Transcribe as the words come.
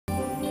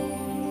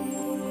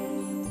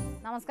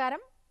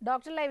നമസ്കാരം,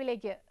 ഡോക്ടർ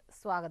ലൈവിലേക്ക്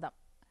സ്വാഗതം.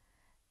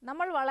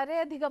 നമ്മൾ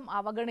വളരെയധികം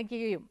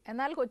അവഗണിക്കുകയും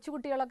എന്നാൽ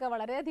കൊച്ചുകുട്ടികളൊക്കെ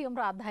വളരെയധികം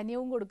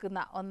പ്രാധാന്യവും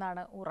കൊടുക്കുന്ന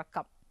ഒന്നാണ്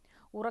ഉറക്കം.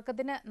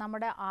 ഉറക്കത്തിന്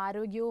നമ്മുടെ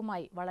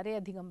ആരോഗ്യവുമായി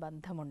വളരെയധികം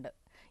ബന്ധമുണ്ട്.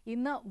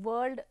 ഇന്ന്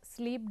വേൾഡ്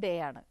സ്ലീപ്പ് ഡേ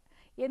ആണ്.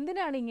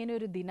 എന്തിനാണ് ഇങ്ങനെ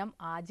ഒരു ദിനം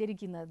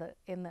ആചരിക്കുന്നത്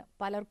എന്ന്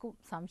പലർക്കും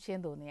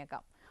സംശയം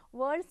തോന്നിയേക്കാം.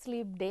 വേൾഡ്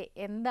സ്ലീപ്പ് ഡേ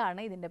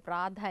എന്താണ്, ഇതിൻ്റെ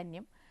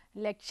പ്രാധാന്യം,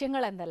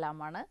 ലക്ഷ്യങ്ങൾ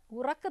എന്തെല്ലാമാണ്,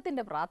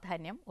 ഉറക്കത്തിൻ്റെ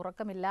പ്രാധാന്യം,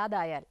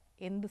 ഉറക്കമില്ലാതായാൽ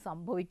എന്ത്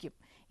സംഭവിക്കും,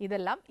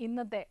 ഇതെല്ലാം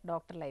ഇന്നത്തെ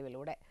ഡോക്ടർ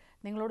ലൈവിലൂടെ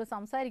നിങ്ങളോട്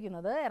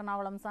സംസാരിക്കുന്നത്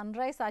എറണാകുളം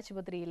സൺറൈസ്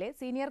ആശുപത്രിയിലെ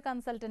senior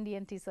consultant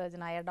ENT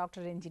സർജനായ doctor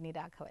Ranjini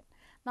Raghavan.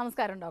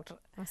 നമസ്കാരം ഡോക്ടർ.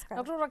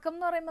 ഡോക്ടർ, ഉറക്കം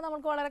എന്ന് പറയുമ്പോൾ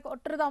നമുക്ക് വളരെ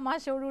ഒട്ടൊരു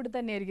തമാശയോടുകൂടി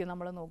തന്നെയായിരിക്കും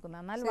നമ്മൾ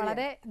നോക്കുന്നത്, എന്നാൽ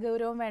വളരെ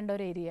ഗൗരവം വേണ്ട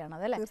ഒരു ഏരിയ ആണ്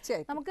അതല്ലേ.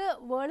 നമുക്ക്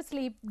വേൾഡ്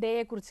സ്ലീപ്പ്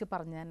ഡേയെ കുറിച്ച്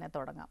പറഞ്ഞു തന്നെ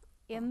തുടങ്ങാം.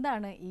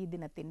 എന്താണ് ഈ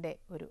ദിനത്തിൻ്റെ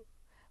ഒരു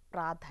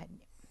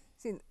പ്രാധാന്യം?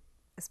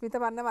 സ്മിത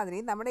പറഞ്ഞ മാതിരി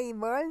നമ്മുടെ ഈ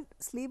വേൾഡ്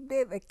സ്ലീപ്പ് ഡേ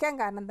വെക്കാൻ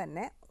കാരണം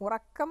തന്നെ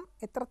ഉറക്കം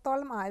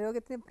എത്രത്തോളം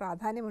ആരോഗ്യത്തിന്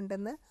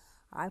പ്രാധാന്യമുണ്ടെന്ന്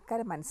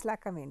ആൾക്കാരെ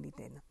മനസ്സിലാക്കാൻ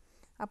വേണ്ടിയിട്ടായിരുന്നു.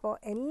 അപ്പോൾ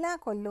എല്ലാ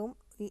കൊല്ലവും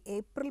ഈ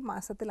ഏപ്രിൽ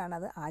മാസത്തിലാണ്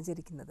അത്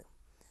ആചരിക്കുന്നത്.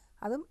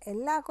 അതും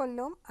എല്ലാ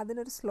കൊല്ലവും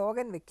അതിനൊരു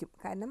സ്ലോഗൻ വെക്കും,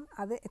 കാരണം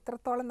അത്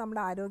എത്രത്തോളം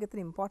നമ്മുടെ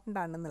ആരോഗ്യത്തിന് ഇമ്പോർട്ടൻ്റ്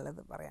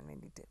ആണെന്നുള്ളത് പറയാൻ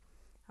വേണ്ടിയിട്ട്.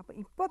 അപ്പോൾ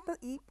ഇപ്പോഴത്തെ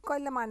ഈ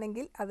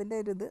കൊല്ലമാണെങ്കിൽ അതിൻ്റെ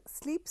ഒരു ഇത്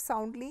sleep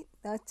സൗണ്ട്ലി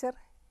nature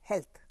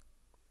health,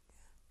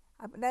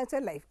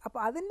 nature life.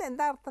 അപ്പോൾ അതിൻ്റെ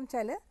എന്താ അർത്ഥം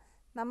വെച്ചാൽ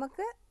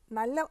നമുക്ക്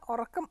നല്ല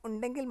ഉറക്കം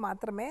ഉണ്ടെങ്കിൽ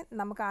മാത്രമേ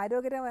നമുക്ക്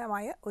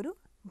ആരോഗ്യകരമായ ഒരു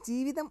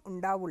ജീവിതം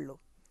ഉണ്ടാവുള്ളൂ.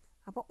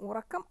 അപ്പോൾ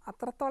ഉറക്കം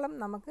അത്രത്തോളം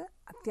നമുക്ക്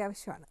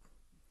അത്യാവശ്യമാണ്.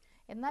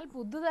 എന്നാൽ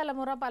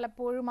പുതുതലമുറ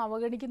പലപ്പോഴും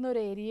അവഗണിക്കുന്ന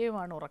ഒരു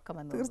ഏരിയയുമാണ് ഉറക്കം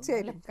എന്ന്.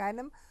 തീർച്ചയായിട്ടും.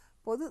 കാരണം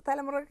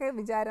പുതുതലമുറയ്ക്ക്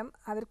വിചാരം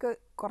അവർക്ക്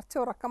കുറച്ച്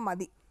ഉറക്കം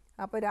മതി,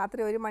 അപ്പോൾ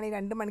രാത്രി 1 മണി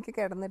 2 മണിക്ക്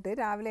കിടന്നിട്ട്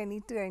രാവിലെ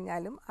എണീറ്റ്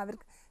കഴിഞ്ഞാലും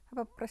അവർക്ക്.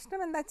 അപ്പോൾ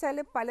പ്രശ്നം എന്താ വെച്ചാൽ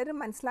പലരും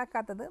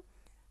മനസ്സിലാക്കാത്തത്,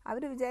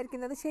 അവർ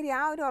വിചാരിക്കുന്നത് ശരി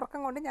ആ ഒരു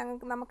ഉറക്കം കൊണ്ട്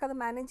നമുക്കത്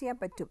മാനേജ് ചെയ്യാൻ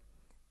പറ്റും.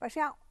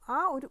 പക്ഷേ ആ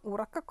ഒരു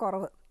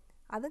ഉറക്കക്കുറവ്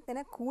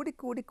അതിങ്ങനെ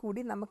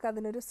കൂടി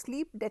നമുക്കതിനൊരു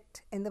സ്ലീപ്പ് ഡെറ്റ്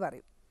എന്ന്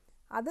പറയും.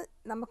 അത്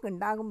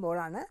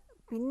നമുക്കുണ്ടാകുമ്പോഴാണ്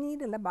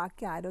പിന്നീടുള്ള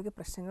ബാക്കി ആരോഗ്യ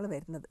പ്രശ്നങ്ങൾ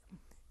വരുന്നത്.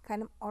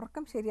 കാരണം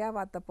ഉറക്കം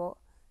ശരിയാവാത്തപ്പോൾ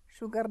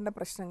ഷുഗറിൻ്റെ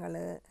പ്രശ്നങ്ങൾ,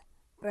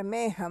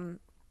 പ്രമേഹം,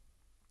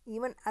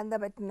 ഈവൻ എന്താ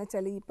പറ്റുന്ന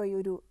വെച്ചാൽ ഇപ്പോൾ ഈ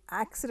ഒരു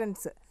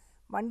ആക്സിഡൻറ്റ്സ്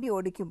വണ്ടി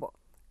ഓടിക്കുമ്പോൾ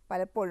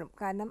പലപ്പോഴും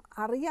കാരണം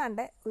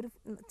അറിയാണ്ട് ഒരു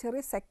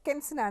ചെറിയ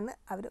സെക്കൻഡ്സിനാണ്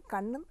അവർ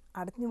കണ്ണും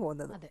അടഞ്ഞു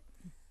പോകുന്നത്.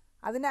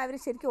 അതിനെ അവർ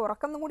ശരിക്കും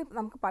ഉറക്കം എന്നും കൂടി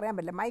നമുക്ക് പറയാൻ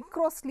പറ്റില്ല,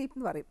 മൈക്രോ സ്ലീപ്പ്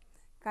എന്ന് പറയും.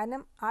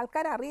 കാരണം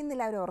ആൾക്കാർ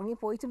അറിയുന്നില്ല അവർ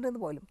ഉറങ്ങിപ്പോയിട്ടുണ്ടെന്ന്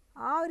പോലും.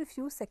 ആ ഒരു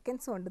ഫ്യൂ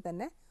സെക്കൻഡ്സ് കൊണ്ട്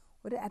തന്നെ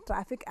ഒരു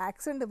ട്രാഫിക്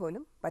ആക്സിഡൻറ്റ്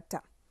പോലും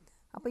പറ്റാം.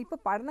 അപ്പോൾ ഇപ്പോൾ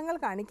പഠനങ്ങൾ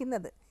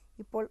കാണിക്കുന്നത്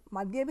ഇപ്പോൾ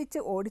മദ്യപിച്ച്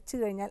ഓടിച്ചു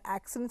കഴിഞ്ഞാൽ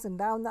ആക്സിഡൻറ്റ്സ്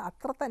ഉണ്ടാകുന്ന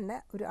അത്ര തന്നെ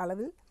ഒരു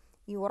അളവിൽ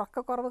ഈ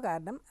ഉറക്കക്കുറവ്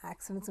കാരണം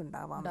ആക്സിഡൻറ്റ്സ്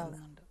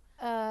ഉണ്ടാവാറുണ്ട്.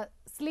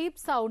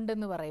 സ്ലീപ്പ് സൗണ്ട്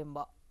എന്ന്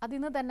പറയുമ്പോൾ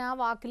അതിന് തന്നെ ആ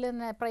വാക്കിൽ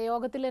തന്നെ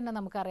പ്രയോഗത്തിൽ തന്നെ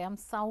നമുക്കറിയാം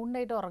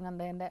സൗണ്ടായിട്ട്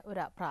ഉറങ്ങുന്നതിൻ്റെ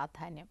ഒരു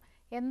പ്രാധാന്യം.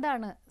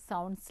 എന്താണ്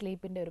സൗണ്ട്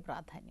സ്ലീപ്പിൻ്റെ ഒരു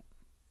പ്രാധാന്യം?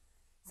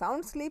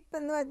 സൗണ്ട് സ്ലീപ്പ്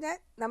എന്ന് പറഞ്ഞാൽ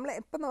നമ്മൾ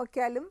എപ്പോൾ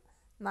നോക്കിയാലും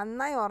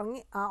നന്നായി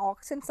ഉറങ്ങി ആ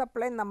ഓക്സിജൻ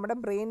സപ്ലൈ നമ്മുടെ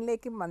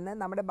ബ്രെയിനിലേക്കും വന്ന്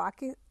നമ്മുടെ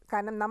ബാക്കി,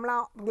 കാരണം നമ്മൾ ആ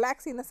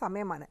റിലാക്സ് ചെയ്യുന്ന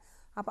സമയമാണ്.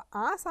 അപ്പോൾ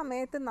ആ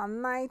സമയത്ത്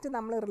നന്നായിട്ട്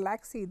നമ്മൾ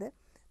റിലാക്സ് ചെയ്ത്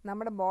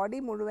നമ്മുടെ ബോഡി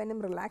മുഴുവനും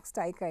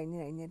റിലാക്സ്ഡ് ആയി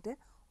കഴിഞ്ഞിട്ട്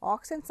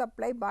ഓക്സിജൻ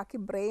സപ്ലൈ ബാക്കി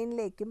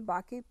ബ്രെയിനിലേക്കും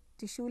ബാക്കി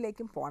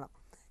ടിഷ്യൂവിലേക്കും പോകണം.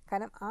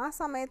 കാരണം ആ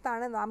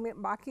സമയത്താണ്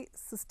ബാക്കി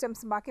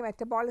സിസ്റ്റംസ്, ബാക്കി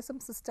മെറ്റബോളിസം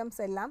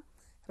സിസ്റ്റംസ് എല്ലാം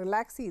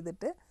റിലാക്സ്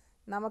ചെയ്തിട്ട്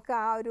നമുക്ക്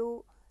ആ ഒരു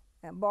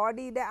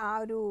ബോഡിയുടെ ആ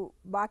ഒരു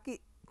ബാക്കി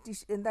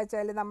എന്താ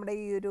വെച്ചാൽ നമ്മുടെ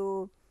ഈ ഒരു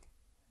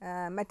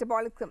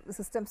മെറ്റബോളിക്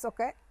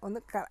സിസ്റ്റംസൊക്കെ ഒന്ന്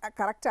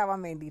കറക്റ്റ് ആവാൻ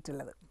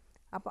വേണ്ടിയിട്ടുള്ളത്.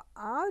 അപ്പോൾ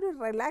ആ ഒരു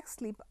റിലാക്സ്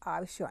സ്ലീപ്പ്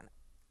ആവശ്യമാണ്.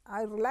 ആ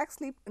ഒരു റിലാക്സ്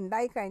സ്ലീപ്പ്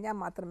ഉണ്ടായിക്കഴിഞ്ഞാൽ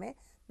മാത്രമേ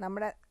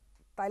നമ്മുടെ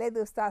തലേ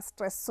ദിവസത്തെ ആ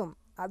സ്ട്രെസ്സും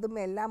അതും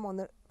എല്ലാം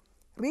ഒന്ന്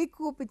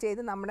റീകൂപ്പ്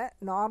ചെയ്ത് നമ്മുടെ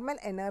നോർമൽ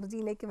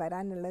എനർജിയിലേക്ക്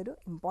വരാനുള്ളൊരു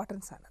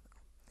ഇമ്പോർട്ടൻസ് ആണത്.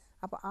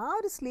 അപ്പോൾ ആ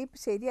ഒരു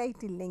സ്ലീപ്പ്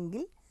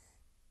ശരിയായിട്ടില്ലെങ്കിൽ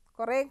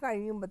കുറേ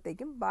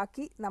കഴിയുമ്പോഴത്തേക്കും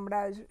ബാക്കി നമ്മുടെ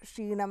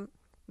ക്ഷീണം,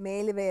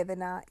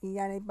 മേലുവേദന,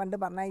 ഞാൻ പണ്ട്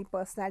പറഞ്ഞ ഈ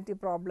personality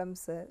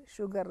problems,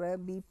 sugar,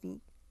 BP,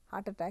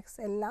 heart attacks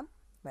എല്ലാം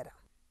വരാം.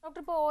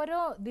 ഡോക്ടർ, ഇപ്പോൾ ഓരോ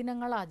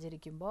ദിനങ്ങൾ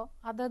ആചരിക്കുമ്പോൾ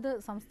അതത്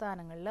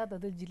സംസ്ഥാനങ്ങളിൽ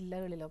അതത്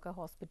ജില്ലകളിലൊക്കെ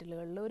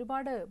ഹോസ്പിറ്റലുകളിൽ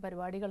ഒരുപാട്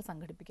പരിപാടികൾ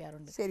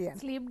സംഘടിപ്പിക്കാറുണ്ട്. ശരിയാണ്.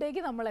 സ്ലീപ്പ്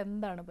ഡേക്ക് നമ്മൾ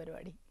എന്താണ്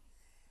പരിപാടി?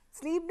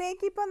 സ്ലീപ്പ്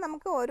ഡേക്ക് ഇപ്പോൾ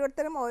നമുക്ക്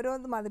ഓരോരുത്തരും ഓരോ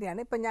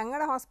മാതിരിയാണ്. ഇപ്പം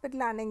ഞങ്ങളുടെ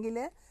ഹോസ്പിറ്റലാണെങ്കിൽ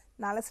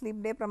നാളെ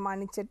സ്ലീപ്പ് ഡേ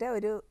പ്രമാണിച്ചിട്ട്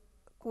ഒരു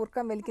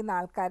കൂർക്കം വലിക്കുന്ന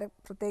ആൾക്കാർ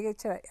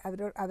പ്രത്യേകിച്ച്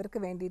അവർക്ക്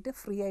വേണ്ടിയിട്ട്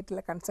ഫ്രീ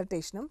ആയിട്ടുള്ള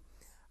കൺസൾട്ടേഷനും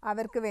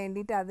അവർക്ക്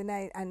വേണ്ടിയിട്ട്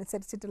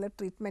അനുസരിച്ചിട്ടുള്ള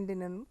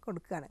ട്രീറ്റ്മെൻറ്റിനും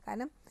കൊടുക്കുകയാണ്.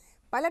 കാരണം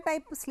പല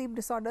ടൈപ്പ് സ്ലീപ്പ്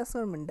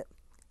ഡിസോർഡേഴ്സും ഉണ്ട്.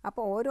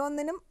 അപ്പോൾ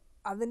ഓരോന്നിനും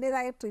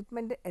അതിൻ്റേതായ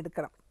ട്രീറ്റ്മെൻറ്റ്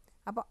എടുക്കണം.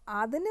 അപ്പോൾ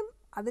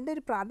അതിൻ്റെ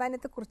ഒരു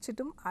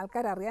പ്രാധാന്യത്തെക്കുറിച്ചിട്ടും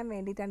ആൾക്കാർ അറിയാൻ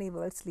വേണ്ടിയിട്ടാണ് ഈ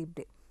വേൾഡ് സ്ലീപ്പ്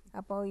ഡേ.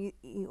 അപ്പോൾ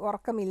ഈ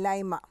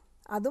ഉറക്കമില്ലായ്മ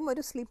അതും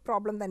ഒരു സ്ലീപ്പ്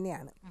പ്രോബ്ലം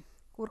തന്നെയാണ്,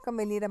 കൂർക്കം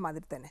വലിയുടെ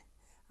മാതിരി തന്നെ.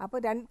 അപ്പോൾ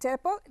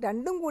ചിലപ്പോൾ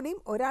രണ്ടും കൂടിയും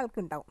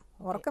ഒരാൾക്കുണ്ടാവും,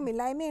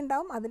 ഉറക്കമില്ലായ്മ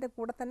ഉണ്ടാവും, അതിൻ്റെ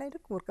കൂടെ തന്നെ ഒരു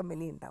കൂർക്കം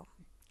വലി ഉണ്ടാവും.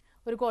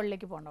 ഒരു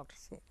കോളിലേക്ക് പോകാം ഡോക്ടർ.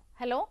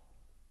 ഹലോ.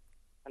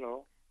 ഹലോ,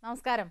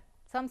 നമസ്കാരം.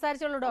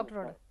 സംസാരിച്ചോളൂ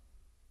ഡോക്ടറോട്.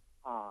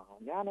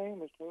 ഞാൻ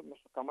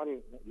മിസ്റ്റർ കമൽ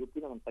UP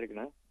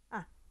സംസാരിക്കണേ.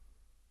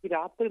 ഈ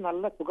രാത്രി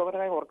നല്ല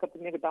സുഖകരമായ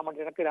ഉറക്കത്തിന് കിട്ടാൻ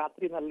വേണ്ടി എനിക്ക്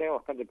രാത്രി നല്ല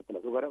ഉറക്കം കിട്ടത്തില്ല,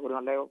 ഒരു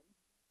നല്ല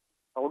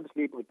സൗണ്ട്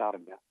സ്ലീപ്പ്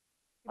കിട്ടാറില്ല.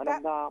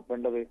 അതെന്താ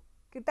വേണ്ടത്?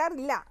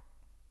 കിട്ടാറില്ല.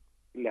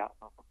 ഇല്ല,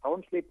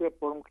 സൗണ്ട് സ്ലീപ്പ്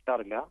എപ്പോഴും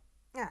കിട്ടാറില്ല.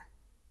 ആ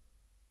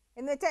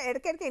എന്ന് വെച്ചാൽ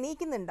ഇടയ്ക്കിടയ്ക്ക്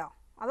എണീക്കുന്നുണ്ടോ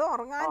അതോ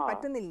ഉറങ്ങാൻ ആ.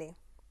 പറ്റുന്നില്ലേ?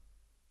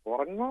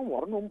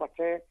 ഉറങ്ങും,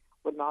 പക്ഷേ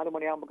ഒരു 4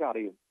 മണിയാകുമ്പോൾ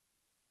അറിയും.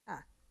 ആ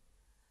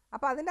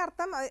അപ്പോൾ അതിൻ്റെ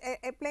അർത്ഥം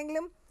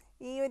എപ്പോഴെങ്കിലും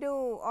ഈ ഒരു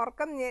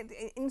ഉറക്കം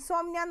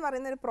ഇൻസോംനിയ എന്ന്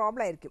പറയുന്ന ഒരു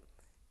പ്രോബ്ലം ആയിരിക്കും.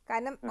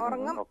 കാരണം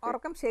okay.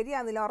 ഉറക്കം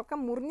ശരിയാകുന്നില്ല, ഉറക്കം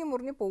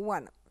മുറിഞ്ഞു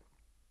പോവാണ്.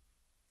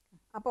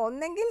 അപ്പോൾ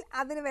ഒന്നെങ്കിൽ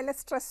അതിന് വല്ല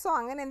സ്ട്രെസ്സോ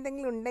അങ്ങനെ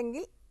എന്തെങ്കിലും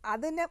ഉണ്ടെങ്കിൽ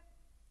അതിന്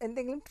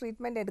എന്തെങ്കിലും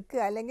ട്രീറ്റ്മെൻറ്റ്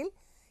എടുക്കുക, അല്ലെങ്കിൽ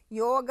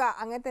യോഗ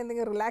അങ്ങനത്തെ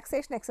എന്തെങ്കിലും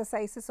റിലാക്സേഷൻ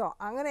എക്സസൈസസോ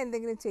അങ്ങനെ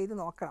എന്തെങ്കിലും ചെയ്ത്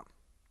നോക്കണം.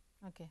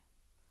 ഓക്കെ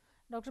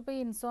ഡോക്ടർ, ഇപ്പോൾ ഈ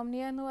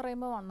ഇൻസോംനിയ എന്ന്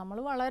പറയുമ്പോൾ നമ്മൾ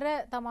വളരെ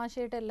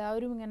തമാശയായിട്ട്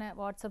എല്ലാവരും ഇങ്ങനെ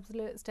വാട്സപ്പിൽ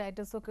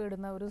സ്റ്റാറ്റസൊക്കെ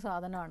ഇടുന്ന ഒരു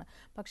സാധനമാണ്.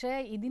 പക്ഷേ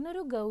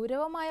ഇതിനൊരു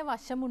ഗൗരവമായ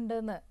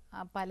വശമുണ്ടെന്ന്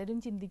പലരും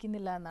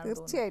ചിന്തിക്കുന്നില്ല എന്നാണ്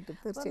തീർച്ചയായിട്ടും.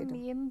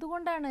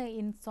 എന്തുകൊണ്ടാണ്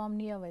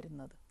ഇൻസോംനിയ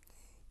വരുന്നത്?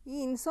 ഈ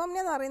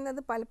ഇൻസോംനിയ എന്ന്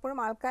പറയുന്നത് പലപ്പോഴും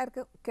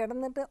ആൾക്കാർക്ക്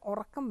കിടന്നിട്ട്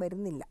ഉറക്കം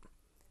വരുന്നില്ല,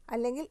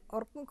 അല്ലെങ്കിൽ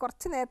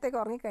കുറച്ച് നേരത്തേക്ക്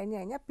ഉറങ്ങിക്കഴിഞ്ഞ്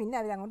കഴിഞ്ഞാൽ പിന്നെ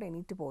അവരങ്ങോട്ട്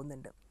എണീറ്റ്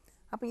പോകുന്നുണ്ട്.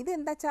 അപ്പോൾ ഇത്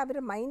എന്താ വെച്ചാൽ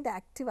അവരുടെ മൈൻഡ്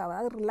ആക്റ്റീവ് ആവുക,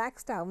 അത്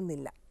റിലാക്സ്ഡ്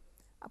ആവുന്നില്ല.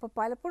 അപ്പോൾ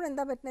പലപ്പോഴും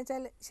എന്താ പറ്റുന്നത്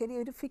വെച്ചാൽ ശരി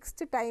ഒരു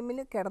ഫിക്സ്ഡ് ടൈമിൽ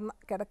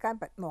കിടക്കാൻ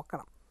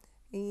നോക്കണം.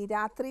 ഈ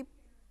രാത്രി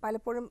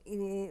പലപ്പോഴും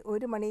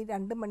 1 മണി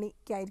 2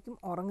 മണിക്കായിരിക്കും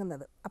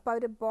ഉറങ്ങുന്നത്. അപ്പോൾ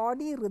അവരുടെ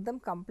ബോഡി റിതം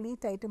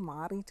കംപ്ലീറ്റ് ആയിട്ട്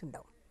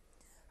മാറിയിട്ടുണ്ടാവും.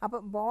 അപ്പോൾ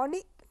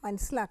ബോഡി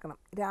മനസ്സിലാക്കണം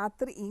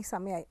രാത്രി ഈ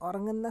സമയമായി,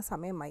 ഉറങ്ങുന്ന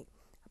സമയമായി.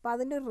 അപ്പോൾ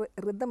അതിൻ്റെ ഒരു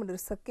റിതമുണ്ട്,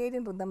 ഒരു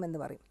സർക്കേഡിയൻ റിതം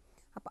എന്ന് പറയും.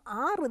 അപ്പോൾ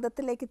ആ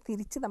റിതത്തിലേക്ക്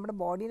തിരിച്ച് നമ്മുടെ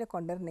ബോഡീനെ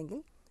കൊണ്ടുവരണമെങ്കിൽ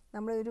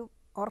നമ്മളൊരു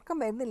ഉറക്കം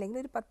വരുന്നില്ലെങ്കിൽ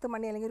ഒരു 10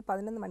 മണി അല്ലെങ്കിൽ ഒരു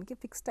 11 മണിക്ക്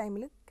ഫിക്സ്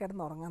ടൈമിൽ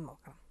കിടന്നുറങ്ങാൻ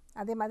നോക്കണം.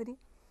 അതേമാതിരി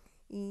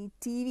ഈ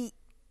ടി വി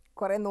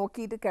കുറേ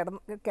നോക്കിയിട്ട്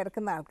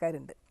കിടക്കുന്ന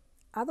ആൾക്കാരുണ്ട്.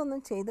 അതൊന്നും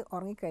ചെയ്ത്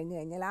ഉറങ്ങിക്കഴിഞ്ഞ്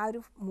കഴിഞ്ഞാൽ ആ ഒരു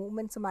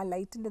മൂവ്മെൻറ്റ്സും ആ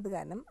ലൈറ്റിൻ്റെ ഇത്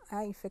കാരണം ആ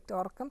ഇഫക്റ്റ്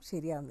ഉറക്കം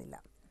ശരിയാവുന്നില്ല.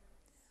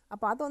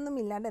 അപ്പോൾ അതൊന്നും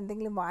ഇല്ലാണ്ട്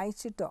എന്തെങ്കിലും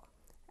വായിച്ചിട്ടോ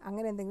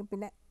അങ്ങനെ എന്തെങ്കിലും,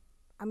 പിന്നെ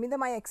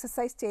അമിതമായ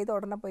എക്സസൈസ് ചെയ്ത്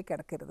ഉടനെ പോയി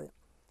കിടക്കരുത്.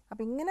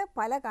 അപ്പോൾ ഇങ്ങനെ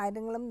പല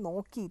കാര്യങ്ങളും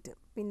നോക്കിയിട്ട്,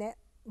 പിന്നെ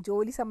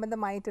ജോലി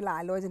സംബന്ധമായിട്ടുള്ള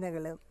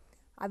ആലോചനകൾ,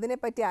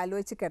 അതിനെപ്പറ്റി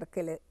ആലോചിച്ച്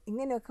കിടക്കൽ,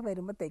 ഇങ്ങനെയൊക്കെ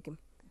വരുമ്പോഴത്തേക്കും,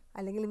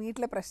 അല്ലെങ്കിൽ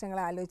വീട്ടിലെ പ്രശ്നങ്ങൾ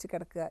ആലോചിച്ച്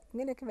കിടക്കുക,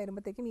 ഇങ്ങനെയൊക്കെ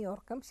വരുമ്പോഴത്തേക്കും ഈ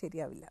ഉറക്കം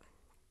ശരിയാവില്ല.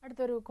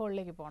 അടുത്തൊരു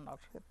കോളിലേക്ക് പോകാം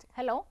ഡോക്ടർ.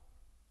 ഹലോ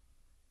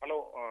ഹലോ,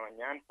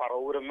 ഞാൻ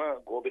പറവൂരിന്ന്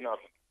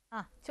ഗോപിനാഥൻ.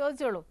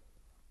 ചോദിച്ചോളൂ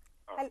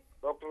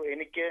ഡോക്ടർ.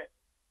 എനിക്ക്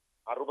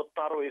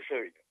 66 വയസ്സ്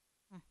കഴിഞ്ഞു.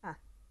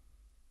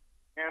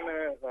 ഞാൻ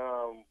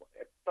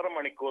എത്ര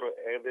മണിക്കൂർ,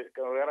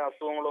 വേറെ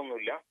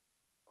അസുഖങ്ങളൊന്നുമില്ല,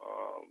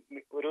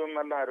 ഒരു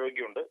നല്ല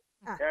ആരോഗ്യമുണ്ട്.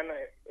 ഞാൻ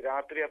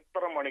രാത്രി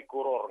എത്ര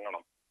മണിക്കൂർ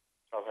ഉറങ്ങണം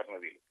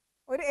സാധാരണഗതിയിൽ?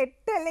 ഒരു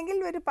 8 അല്ലെങ്കിൽ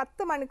ഒരു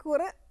 10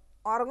 മണിക്കൂർ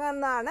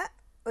ഉറങ്ങുന്നതാണ്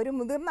ഒരു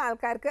മുതിർന്ന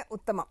ആൾക്കാർക്ക്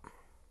ഉത്തമം.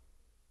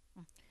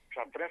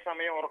 പക്ഷെ അത്രയും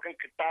സമയം ഉറക്കം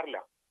കിട്ടാറില്ല.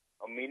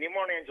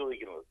 മിനിമമാണ് ഞാൻ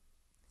ചോദിക്കുന്നത്.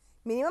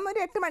 മിനിമം ഒരു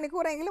 8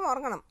 മണിക്കൂറെങ്കിലും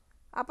ഉറങ്ങണം.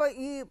 അപ്പോൾ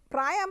ഈ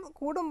പ്രായം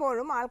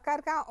കൂടുമ്പോഴും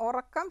ആൾക്കാർക്ക് ആ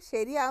ഉറക്കം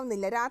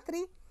ശരിയാവുന്നില്ല.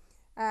 രാത്രി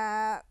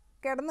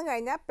കിടന്നു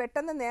കഴിഞ്ഞാൽ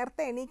പെട്ടെന്ന്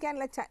നേരത്തെ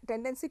എണീക്കാനുള്ള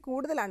ടെൻഡൻസി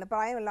കൂടുതലാണ്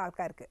പ്രായമുള്ള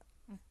ആൾക്കാർക്ക്.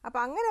 അപ്പോൾ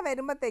അങ്ങനെ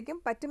വരുമ്പോഴത്തേക്കും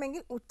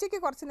പറ്റുമെങ്കിൽ ഉച്ചയ്ക്ക്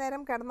കുറച്ച്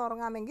നേരം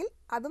കിടന്നുറങ്ങാമെങ്കിൽ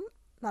അതും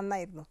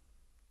നന്നായിരുന്നു.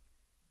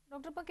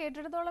 ഡോക്ടർ, ഇപ്പോൾ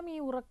കേട്ടിടത്തോളം ഈ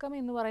ഉറക്കം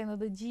എന്ന്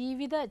പറയുന്നത്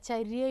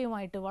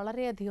ജീവിതചര്യയുമായിട്ട്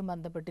വളരെയധികം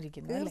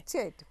ബന്ധപ്പെട്ടിരിക്കുന്നു.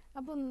 തീർച്ചയായിട്ടും.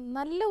 അപ്പം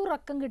നല്ല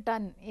ഉറക്കം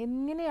കിട്ടാൻ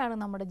എങ്ങനെയാണ്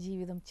നമ്മുടെ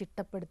ജീവിതം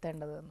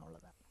ചിട്ടപ്പെടുത്തേണ്ടത്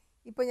എന്നുള്ളതാണ്.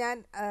 ഇപ്പോൾ ഞാൻ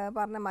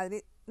പറഞ്ഞ മാതിരി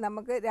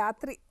നമുക്ക്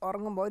രാത്രി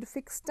ഉറങ്ങുമ്പോൾ ഒരു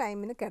ഫിക്സ്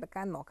ടൈമിന്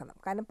കിടക്കാൻ നോക്കണം.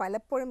 കാരണം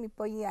പലപ്പോഴും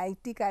ഇപ്പോൾ ഈ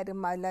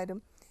IT-കാരും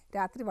എല്ലാവരും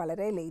രാത്രി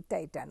വളരെ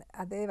ലേറ്റായിട്ടാണ്,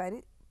 അതേമാതിരി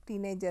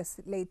ടീനേജേഴ്സ്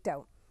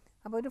ലേറ്റാവും.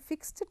 അപ്പോൾ ഒരു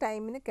ഫിക്സ്ഡ്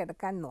ടൈമിന്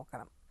കിടക്കാൻ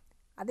നോക്കണം.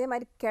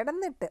 അതേമാതിരി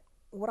കിടന്നിട്ട്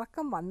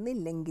ഉറക്കം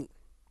വന്നില്ലെങ്കിൽ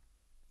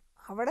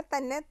അവിടെ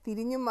തന്നെ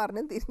തിരിഞ്ഞും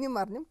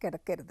മറിഞ്ഞും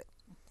കിടക്കരുത്,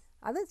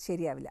 അത്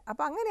ശരിയാവില്ല.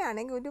 അപ്പോൾ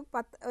അങ്ങനെയാണെങ്കിൽ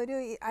ഒരു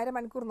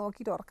അരമണിക്കൂർ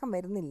നോക്കിയിട്ട് ഉറക്കം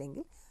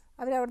വരുന്നില്ലെങ്കിൽ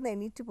അവരവിടുന്ന്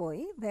എണീറ്റ്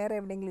പോയി വേറെ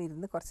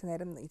എവിടെയെങ്കിലും കുറച്ച്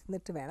നേരം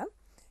ഇരുന്നിട്ട് വേണം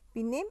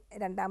പിന്നെയും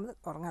രണ്ടാമത്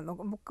ഉറങ്ങാൻ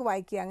നോക്കും. ബുക്ക്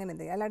വായിക്കുക, അങ്ങനെ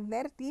എന്തെങ്കിലും. അല്ലാണ്ട്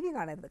നേരെ TV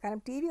കാണരുത്.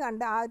 കാരണം TV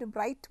കണ്ട് ആ ഒരു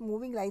ബ്രൈറ്റ്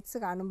മൂവിങ് ലൈറ്റ്സ്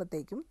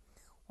കാണുമ്പോഴത്തേക്കും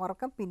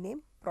ഉറക്കം പിന്നെയും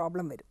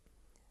പ്രോബ്ലം വരും.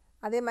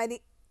 അതേമാതിരി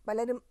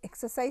പലരും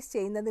എക്സസൈസ്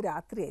ചെയ്യുന്നത്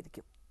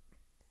രാത്രിയായിരിക്കും.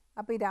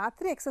 അപ്പോൾ ഈ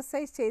രാത്രി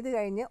എക്സസൈസ് ചെയ്ത്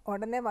കഴിഞ്ഞ്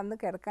ഉടനെ വന്ന്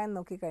കിടക്കാൻ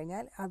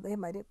നോക്കിക്കഴിഞ്ഞാൽ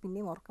അതേമാതിരി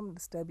പിന്നെയും ഉറക്കം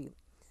ഡിസ്റ്റർബ് ചെയ്യും.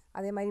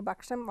 അതേമാതിരി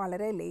ഭക്ഷണം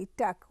വളരെ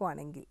ലേറ്റ്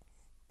ആക്കുകയാണെങ്കിൽ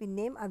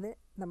പിന്നെയും അത്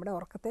നമ്മുടെ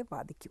ഉറക്കത്തെ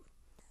ബാധിക്കും.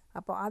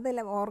 അപ്പോൾ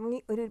അതെല്ലാം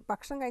ഒരു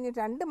ഭക്ഷണം കഴിഞ്ഞ്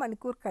 2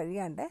 മണിക്കൂർ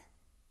കഴിയാണ്ട്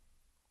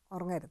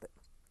ഉറങ്ങരുത്.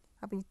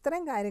 അപ്പോൾ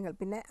ഇത്രയും കാര്യങ്ങൾ.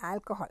 പിന്നെ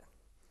ആൽക്കഹോൾ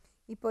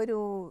ഇപ്പോൾ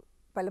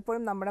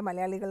പലപ്പോഴും നമ്മുടെ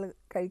മലയാളികൾ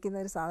കഴിക്കുന്ന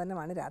ഒരു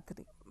സാധനമാണ്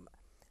രാത്രി.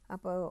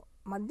 അപ്പോൾ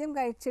മദ്യം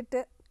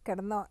കഴിച്ചിട്ട്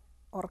കിടന്ന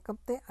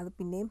ഉറക്കത്തെ അത്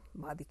പിന്നെയും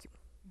ബാധിക്കും.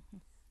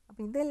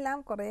 അപ്പോൾ ഇതെല്ലാം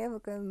കുറേ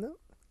ഒക്കെ ഒന്ന്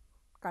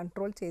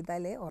കൺട്രോൾ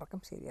ചെയ്താലേ ഉറക്കം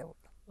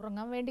ശരിയാവുള്ളൂ.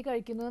 ഉറങ്ങാൻ വേണ്ടി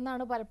കഴിക്കുന്നു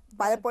എന്നാണ്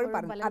പലപ്പോഴും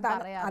പറഞ്ഞത്.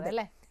 അതാണ്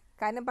അതെ.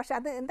 കാരണം പക്ഷെ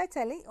അത് എന്താ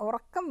വെച്ചാൽ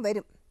ഉറക്കം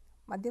വരും,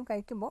 മദ്യം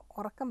കഴിക്കുമ്പോൾ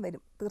ഉറക്കം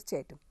വരും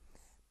തീർച്ചയായിട്ടും.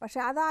 പക്ഷെ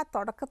അത് ആ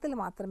തുടക്കത്തിൽ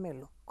മാത്രമേ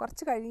ഉള്ളൂ.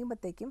 കുറച്ച്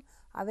കഴിയുമ്പോഴത്തേക്കും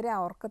അവർ ആ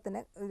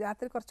ഉറക്കത്തിന്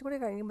രാത്രി കുറച്ചുകൂടി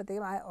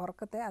കഴിയുമ്പോഴത്തേക്കും ആ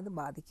ഉറക്കത്തെ അത്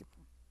ബാധിക്കും.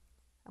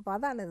 അപ്പോൾ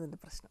അതാണ് ഇതിൻ്റെ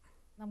പ്രശ്നം.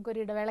 നമുക്കൊരു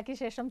ഇടവേളയ്ക്ക്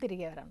ശേഷം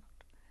തിരികെ വരാം.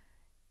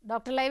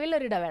 ഡോക്ടർ ലൈവിൽ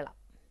ഒരു ഇടവേള.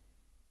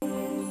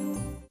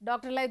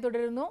 ഡോക്ടർ ലൈവ്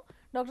തുടരുന്നു.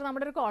 ഡോക്ടർ,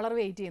 നമ്മുടെ ഒരു കോളർ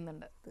വെയിറ്റ്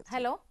ചെയ്യുന്നുണ്ട്.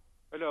 ഹലോ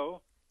ഹലോ,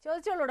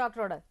 ചോദിച്ചോളൂ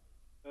ഡോക്ടറോട്.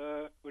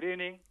 Good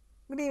evening.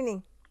 Good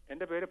evening.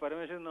 എൻ്റെ പേര്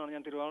പരമേശ്വരൻ എന്നാണ്.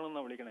 ഞാൻ തിരുവാങ്കുളത്ത്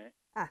നിന്നാണ് വിളിക്കണേ.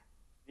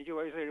 എനിക്ക്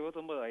വയസ്സ്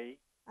 79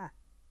 ആ.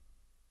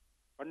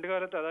 പണ്ട്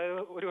കാലത്ത്, അതായത്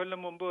ഒരു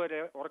കൊല്ലം മുമ്പ് വരെ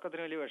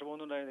ഉറക്കത്തിന് വലിയ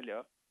വിഷമമൊന്നും ഉണ്ടായിരുന്നില്ല.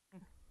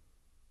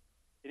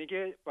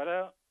 എനിക്ക് പല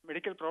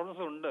മെഡിക്കൽ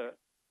പ്രോബ്ലംസും ഉണ്ട്.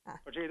 ആ.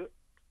 പക്ഷെ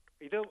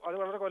അത്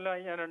വളരെ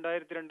കൊല്ലമായി. ഞാൻ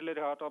 2002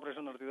 ഒരു ഹാർട്ട്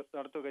ഓപ്പറേഷൻ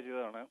നടത്തുകയൊക്കെ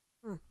ചെയ്തതാണ്.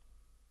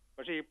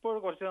 പക്ഷെ ഇപ്പോൾ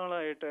കുറച്ച്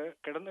നാളായിട്ട്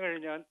കിടന്നു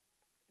കഴിഞ്ഞാൽ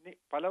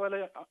പല പല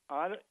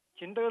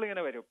ചിന്തകൾ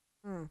ഇങ്ങനെ വരും.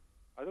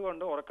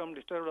 അതുകൊണ്ട് ഉറക്കം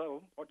ഡിസ്റ്റർബ്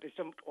ആവും,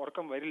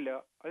 ഉറക്കം വരില്ല.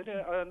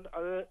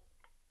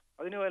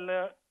 അതിന് വല്ല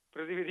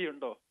പ്രതിവിധി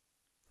ഉണ്ടോ?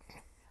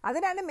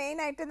 അതിനാണ്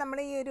മെയിനായിട്ട്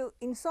നമ്മുടെ ഈ ഒരു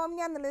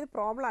ഇൻസോംനിയ എന്നുള്ളൊരു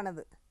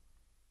പ്രോബ്ലമാണത്.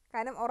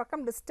 കാരണം ഉറക്കം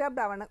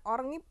ഡിസ്റ്റർബ്ഡ് ആവണം,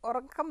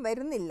 ഉറക്കം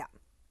വരുന്നില്ല.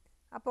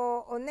 അപ്പോൾ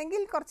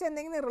ഒന്നെങ്കിൽ കുറച്ച്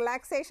എന്തെങ്കിലും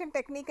റിലാക്സേഷൻ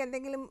ടെക്നീക്ക്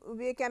എന്തെങ്കിലും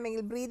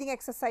ഉപയോഗിക്കാമെങ്കിൽ, ബ്രീതിങ്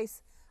എക്സസൈസ്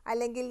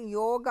അല്ലെങ്കിൽ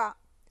യോഗ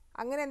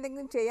അങ്ങനെ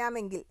എന്തെങ്കിലും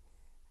ചെയ്യാമെങ്കിൽ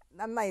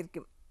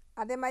നന്നായിരിക്കും.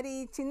 അതേമാതിരി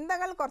ഈ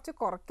ചിന്തകൾ കുറച്ച്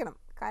കുറയ്ക്കണം.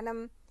 കാരണം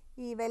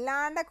ഈ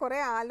വല്ലാണ്ട് കുറേ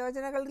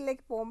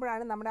ആലോചനകളിലേക്ക്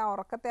പോകുമ്പോഴാണ് നമ്മുടെ ആ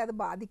ഉറക്കത്തെ അത്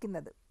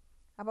ബാധിക്കുന്നത്.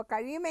 അപ്പോൾ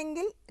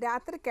കഴിയുമെങ്കിൽ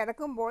രാത്രി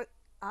കിടക്കുമ്പോൾ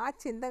ആ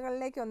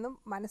ചിന്തകളിലേക്കൊന്നും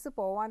മനസ്സ്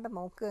പോവാണ്ട്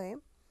നോക്കുകയും,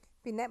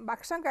 പിന്നെ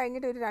ഭക്ഷണം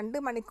കഴിഞ്ഞിട്ട് ഒരു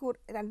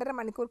 2-2.5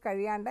 മണിക്കൂർ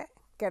കഴിയാണ്ട്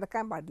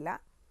കിടക്കാൻ പാടില്ല.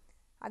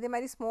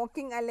 അതേമാതിരി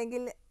സ്മോക്കിംഗ്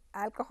അല്ലെങ്കിൽ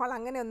ആൽക്കഹോൾ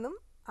അങ്ങനെയൊന്നും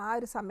ആ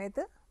ഒരു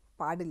സമയത്ത്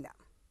പാടില്ല.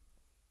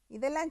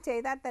 ഇതെല്ലാം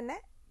ചെയ്താൽ തന്നെ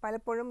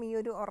പലപ്പോഴും ഈ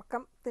ഒരു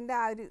ഉറക്കത്തിൻ്റെ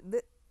ആ ഒരു ഇത്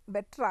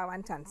ബെറ്റർ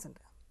ആവാൻ ചാൻസ്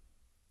ഉണ്ട്.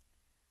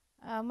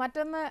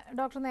 മറ്റൊന്ന്,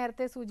 ഡോക്ടർ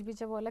നേരത്തെ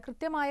സൂചിപ്പിച്ച പോലെ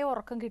കൃത്യമായ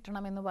ഉറക്കം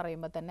കിട്ടണമെന്ന്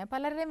പറയുമ്പോൾ തന്നെ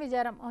പലരുടെയും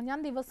വിചാരം, ഞാൻ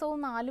ദിവസവും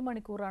 4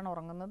 മണിക്കൂറാണ്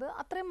ഉറങ്ങുന്നത്,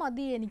 അത്രയും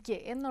മതി എനിക്ക്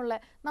എന്നുള്ള,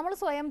 നമ്മൾ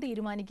സ്വയം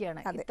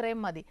തീരുമാനിക്കുകയാണ് ഇത്രയും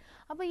മതി.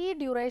 അപ്പോൾ ഈ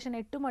ഡ്യൂറേഷൻ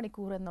 8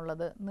 മണിക്കൂർ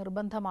എന്നുള്ളത്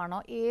നിർബന്ധമാണോ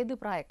ഏത്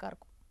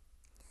പ്രായക്കാർക്കും?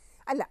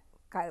 അല്ല,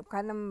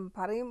 കാരണം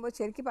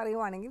ശരിക്കും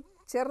പറയുവാണെങ്കിൽ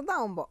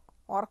ചെറുതാവുമ്പോൾ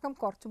ഉറക്കം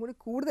കുറച്ചും കൂടി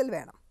കൂടുതൽ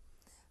വേണം.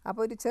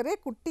 അപ്പോൾ ഒരു ചെറിയ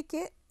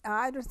കുട്ടിക്ക് ആ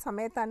ഒരു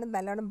സമയത്താണ്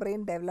നല്ലോണം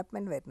ബ്രെയിൻ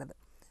ഡെവലപ്മെൻറ്റ് വരുന്നത്.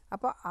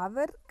 അപ്പോൾ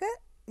അവർക്ക്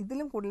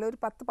ഇതിലും കൂടുതൽ ഒരു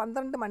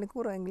 10-12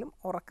 മണിക്കൂറെങ്കിലും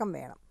ഉറക്കം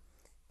വേണം.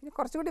 പിന്നെ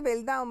കുറച്ചുകൂടി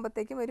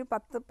വലുതാകുമ്പോഴത്തേക്കും ഒരു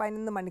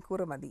 10-11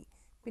 മണിക്കൂർ മതി.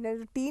 പിന്നെ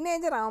ഒരു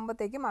ടീനേജർ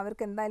ആകുമ്പോഴത്തേക്കും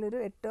അവർക്ക് എന്തായാലും ഒരു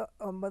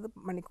 8-9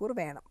 മണിക്കൂർ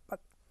വേണം.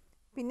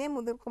 പിന്നെ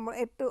മുതിർക്കുമ്പോൾ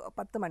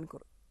 8-10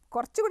 മണിക്കൂർ.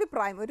 കുറച്ചുകൂടി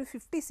പ്രായം ഒരു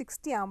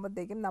 50-60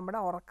 ആകുമ്പോഴത്തേക്കും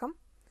നമ്മുടെ ഉറക്കം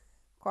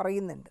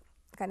കുറയുന്നുണ്ട്.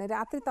 കാരണം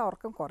രാത്രിത്തെ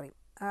ഉറക്കം കുറയും.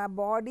 ആ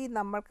ബോഡി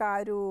നമ്മൾക്ക് ആ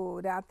ഒരു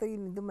രാത്രി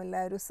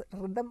ഇതുമെല്ലാം ഒരു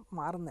റിതം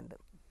മാറുന്നുണ്ട്.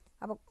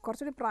 അപ്പോൾ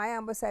കുറച്ചുകൂടി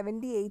പ്രായമാകുമ്പോൾ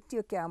 70-80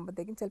 ഒക്കെ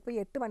ആകുമ്പോഴത്തേക്കും ചിലപ്പോൾ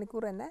 8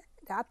 മണിക്കൂർ തന്നെ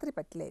രാത്രി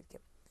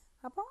പറ്റില്ലായിരിക്കും.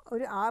 അപ്പോൾ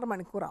ഒരു 6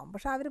 മണിക്കൂറാകും.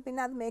 പക്ഷേ അവർ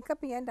പിന്നെ അത്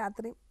മേക്കപ്പ് ചെയ്യാൻ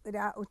രാത്രി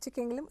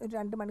ഉച്ചയ്ക്കെങ്കിലും ഒരു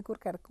 2 മണിക്കൂർ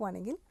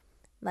കിടക്കുവാണെങ്കിൽ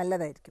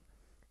നല്ലതായിരിക്കും.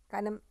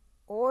 കാരണം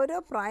ഓരോ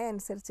പ്രായം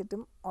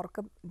അനുസരിച്ചിട്ടും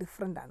ഉറക്കം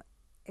ഡിഫറെൻ്റാണ്.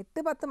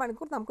 8-10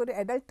 മണിക്കൂർ നമുക്കൊരു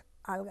അഡൾട്ട്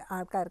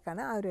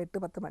ആൾക്കാർക്കാണ് ആ ഒരു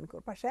 8-10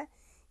 മണിക്കൂർ. പക്ഷേ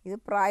ഇത്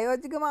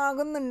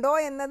പ്രായോഗികമാകുന്നുണ്ടോ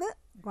എന്നത്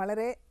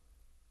വളരെ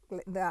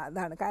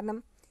ഇതാണ്. കാരണം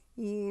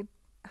ഈ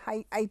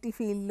IT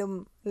ഫീൽഡിലും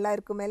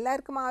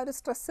എല്ലാവർക്കും ആ ഒരു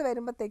സ്ട്രെസ്സ്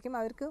വരുമ്പോഴത്തേക്കും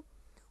അവർക്ക്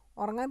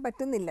ഉറങ്ങാൻ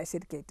പറ്റുന്നില്ല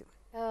ശരിക്കും.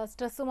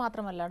 സ്ട്രെസ്സ്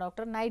മാത്രമല്ല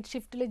ഡോക്ടർ, നൈറ്റ്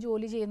ഷിഫ്റ്റിൽ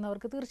ജോലി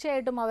ചെയ്യുന്നവർക്ക്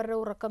തീർച്ചയായിട്ടും അവരുടെ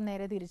ഉറക്കം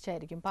നേരെ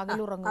തിരിച്ചായിരിക്കും. പകൽ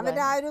ഉറങ്ങും,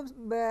 അവരുടെ ആ ഒരു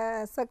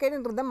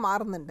സെക്കൻഡ് റിതം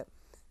മാറുന്നുണ്ട്.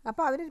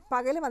 അപ്പോൾ അവർ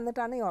പകൽ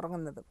വന്നിട്ടാണ് ഈ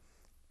ഉറങ്ങുന്നത്.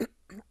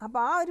 അപ്പോൾ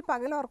ആ ഒരു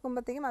പകൽ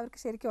ഉറക്കുമ്പോഴത്തേക്കും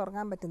അവർക്ക് ശരിക്കും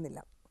ഉറങ്ങാൻ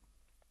പറ്റുന്നില്ല.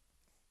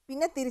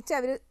 പിന്നെ തിരിച്ച്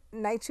അവർ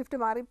നൈറ്റ് ഷിഫ്റ്റ്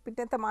മാറി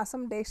പിറ്റത്തെ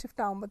മാസം ഡേ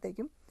ഷിഫ്റ്റ്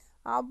ആകുമ്പോഴത്തേക്കും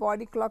ആ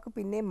ബോഡി ക്ലോക്ക്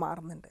പിന്നെയും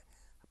മാറുന്നുണ്ട്.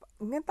 അപ്പോൾ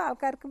ഇങ്ങനത്തെ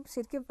ആൾക്കാർക്കും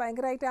ശരിക്കും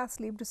ഭയങ്കരമായിട്ട് ആ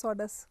സ്ലീപ്പ്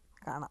ഡിസോർഡേഴ്സ്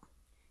കാണാം.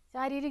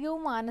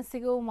 ശാരീരികവും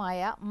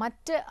മാനസികവുമായ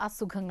മറ്റ്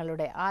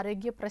അസുഖങ്ങളുടെ,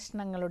 ആരോഗ്യ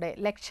പ്രശ്നങ്ങളുടെ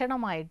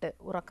ലക്ഷണമായിട്ട്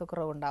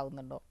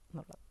ഉറക്കക്കുറവുണ്ടാകുന്നുണ്ടോ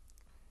എന്നുള്ളത്?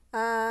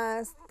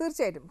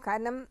 തീർച്ചയായിട്ടും.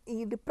 കാരണം ഈ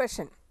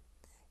ഡിപ്രഷൻ,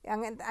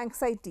 അങ്ങനത്തെ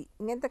ആങ്സൈറ്റി,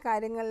 ഇങ്ങനത്തെ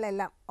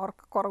കാര്യങ്ങളിലെല്ലാം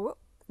ഉറക്കക്കുറവ്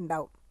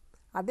ഉണ്ടാവും.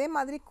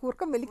 അതേമാതിരി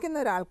കൂർക്കം വലിക്കുന്ന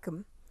ഒരാൾക്കും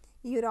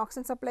ഈ ഒരു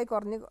ഓക്സിജൻ സപ്ലൈ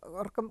കുറഞ്ഞ്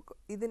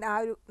ആ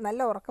ഒരു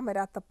നല്ല ഉറക്കം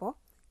വരാത്തപ്പോൾ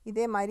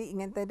ഇതേമാതിരി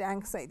ഇങ്ങനത്തെ ഒരു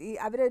ആങ്സൈറ്റി,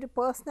 അവരൊരു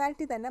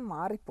പേഴ്സണാലിറ്റി തന്നെ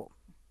മാറിപ്പോവും.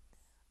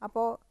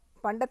 അപ്പോൾ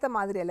പണ്ടത്തെ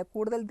മാതിരിയല്ല,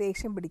 കൂടുതൽ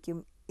ദേഷ്യം പിടിക്കും,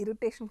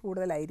 ഇറിറ്റേഷൻ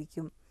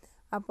കൂടുതലായിരിക്കും.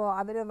 അപ്പോൾ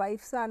അവർ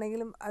വൈഫ്സ്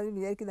ആണെങ്കിലും അത്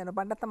വിചാരിക്കുന്നുണ്ട്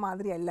പണ്ടത്തെ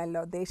മാതിരി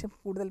അല്ലല്ലോ, ദേഷ്യം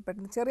കൂടുതൽ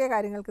പെട്ടെന്ന് ചെറിയ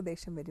കാര്യങ്ങൾക്ക്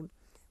ദേഷ്യം വരും,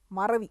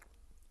 മറവി.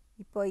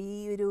 ഇപ്പോൾ ഈ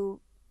ഒരു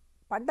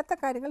പണ്ടത്തെ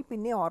കാര്യങ്ങൾ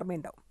പിന്നെ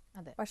ഓർമ്മയുണ്ടാവും,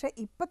 പക്ഷേ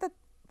ഇപ്പോഴത്തെ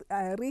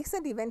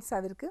റീസെൻറ്റ് ഇവൻറ്റ്സ്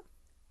അവർക്ക്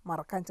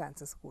മറക്കാൻ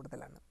ചാൻസസ്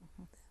കൂടുതലാണ്.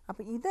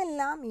 അപ്പോൾ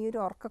ഇതെല്ലാം ഈ ഒരു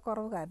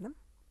ഉറക്കക്കുറവ് കാരണം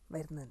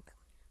വരുന്നുണ്ട്.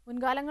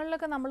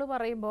 മുൻകാലങ്ങളിലൊക്കെ നമ്മൾ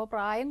പറയുമ്പോൾ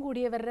പ്രായം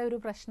കൂടിയവരുടെ ഒരു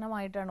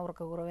പ്രശ്നമായിട്ടാണ്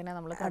ഉറക്കക്കുറവിനെ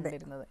നമ്മൾ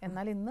കണ്ടിരുന്നത്.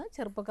 എന്നാൽ ഇന്ന്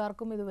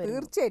ചെറുപ്പക്കാർക്കും ഇത് വരും.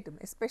 തീർച്ചയായിട്ടും,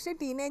 എസ്പെഷ്യലി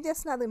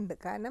ടീനേജേഴ്സിന് അതുണ്ട്.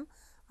 കാരണം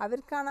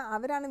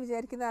അവരാണ്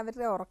വിചാരിക്കുന്നത്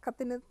അവരുടെ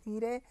ഉറക്കത്തിന്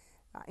തീരെ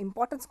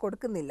ഇമ്പോർട്ടൻസ്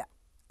കൊടുക്കുന്നില്ല.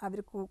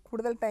 അവർ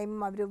കൂടുതൽ ടൈം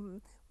അവർ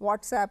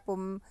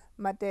വാട്സാപ്പും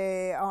മറ്റേ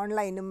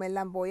ഓൺലൈനും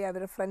എല്ലാം പോയി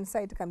അവർ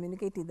ഫ്രണ്ട്സായിട്ട്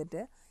കമ്മ്യൂണിക്കേറ്റ്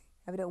ചെയ്തിട്ട്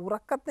അവർ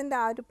ഉറക്കത്തിൻ്റെ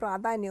ആ ഒരു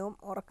പ്രാധാന്യവും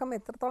ഉറക്കം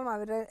എത്രത്തോളം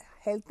അവരുടെ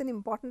ഹെൽത്തിന്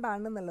ഇമ്പോർട്ടൻ്റ്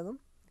ആണെന്നുള്ളതും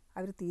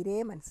അവർ തീരെ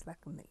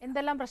മനസ്സിലാക്കുന്നില്ല.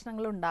 എന്തെല്ലാം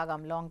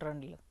പ്രശ്നങ്ങളുണ്ടാകാം ലോങ്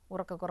റണ്ണിൽ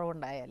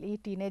ഉറക്കക്കുറവുണ്ടായാൽ? ഈ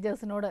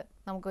ടീനേജേഴ്സിനോട്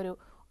നമുക്കൊരു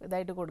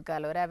ഇതായിട്ട്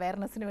കൊടുക്കാമല്ലോ, ഒരു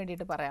അവയർനെസ്സിന്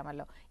വേണ്ടിയിട്ട്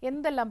പറയാമല്ലോ.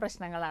 എന്തെല്ലാം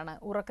പ്രശ്നങ്ങളാണ്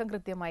ഉറക്കം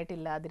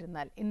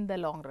കൃത്യമായിട്ടില്ലാതിരുന്നാൽ ഇൻ ദ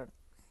ലോങ് റൺ?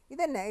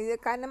 ഇതന്നെ,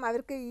 കാരണം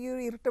അവർക്ക് ഈ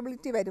ഒരു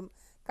ഇറിറ്റബിലിറ്റി വരും.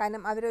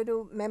 കാരണം അവരൊരു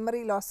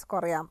മെമ്മറി ലോസ്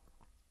കുറയാം,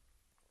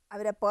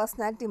 അവരുടെ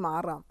പേഴ്സണാലിറ്റി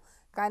മാറാം.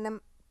 കാരണം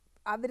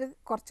അവർ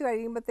കുറച്ച്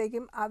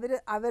കഴിയുമ്പോഴത്തേക്കും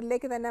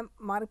അവരിലേക്ക് തന്നെ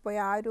മാറിപ്പോയ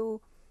ആ ഒരു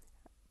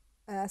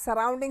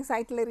സറൗണ്ടിങ്സ്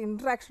ആയിട്ടുള്ളൊരു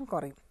ഇൻട്രാക്ഷൻ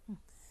കുറയും.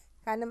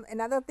 കാരണം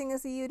അനദർ തിങ്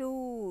ഇസ് ഈ ഒരു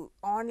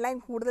ഓൺലൈൻ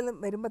കൂടുതൽ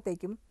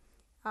വരുമ്പോഴത്തേക്കും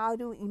ആ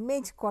ഒരു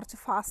ഇമേജ് കുറച്ച്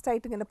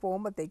ഫാസ്റ്റായിട്ട് ഇങ്ങനെ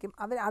പോകുമ്പോഴത്തേക്കും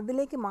അവർ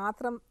അതിലേക്ക്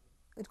മാത്രം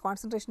ഒരു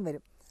കോൺസെൻട്രേഷൻ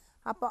വരും.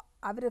 അപ്പോൾ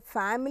അവർ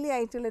ഫാമിലി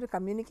ആയിട്ടുള്ളൊരു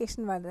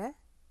കമ്മ്യൂണിക്കേഷൻ വളരെ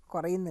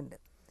കുറയുന്നുണ്ട്.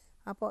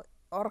 അപ്പോൾ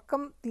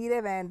ഉറക്കം തീരെ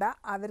വേണ്ട,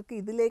 അവർക്ക്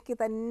ഇതിലേക്ക്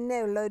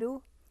തന്നെയുള്ളൊരു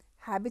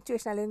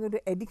ഹാബിറ്റുവേഷൻ അല്ലെങ്കിൽ ഒരു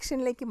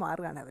എഡിക്ഷനിലേക്ക്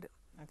മാറുകയാണ് അവർ.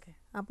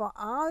 അപ്പോൾ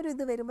ആ ഒരു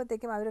ഇത്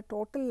വരുമ്പോഴത്തേക്കും അവരുടെ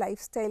ടോട്ടൽ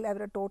ലൈഫ് സ്റ്റൈൽ,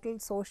 അവരുടെ ടോട്ടൽ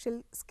സോഷ്യൽ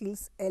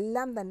സ്കിൽസ്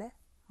എല്ലാം തന്നെ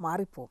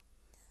മാറിപ്പോവും.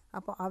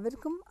 അപ്പോൾ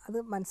അവർക്കും അത്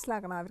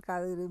മനസ്സിലാക്കണം, അവർക്ക്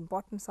അതൊരു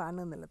ഇമ്പോർട്ടൻസ് ആണ്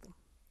എന്നുള്ളത്.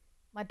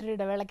 മറ്റൊരു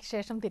ഇടവേളയ്ക്ക്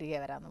ശേഷം തിരികെ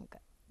വരാം നമുക്ക്.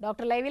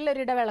 ഡോക്ടർ ലൈവിൽ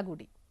ഒരു ഇടവേള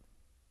കൂടി.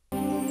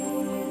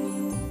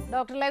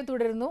 ഡോക്ടർ ലൈവ്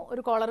തുടരുന്നു.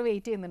 ഒരു കോളർ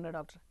വെയിറ്റ് ചെയ്യുന്നുണ്ട്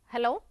ഡോക്ടർ.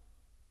 ഹലോ.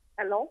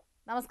 ഹലോ,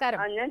 നമസ്കാരം.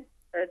 ഞാൻ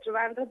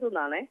ട്രിവാൻഡ്രത്തു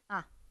നിന്നാണേ.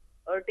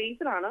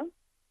 ടീച്ചറാണ്.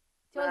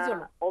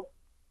 ചോദിച്ചോളൂ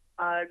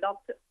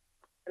ഡോക്ടർ.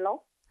 ഹലോ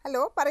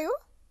ഹലോ പറയൂ.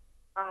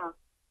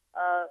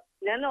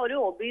 ഞാൻ ഒരു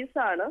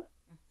ഒബീസാണ്.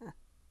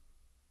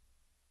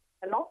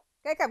 ഹലോ,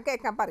 കേൾക്കാം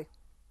കേൾക്കാം പറയൂ.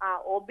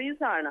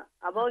 ഒബീസാണ്.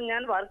 അപ്പോൾ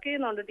ഞാൻ വർക്ക്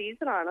ചെയ്യുന്നുണ്ട്,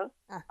 ടീച്ചറാണ്.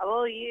 അപ്പോൾ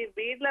ഈ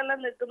വീട്ടിലെല്ലാം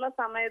നിൽക്കുന്ന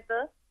സമയത്ത്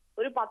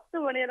ഒരു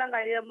 10 മണിയെല്ലാം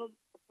കഴിയുമ്പോൾ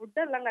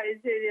ഫുഡെല്ലാം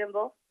കഴിച്ചു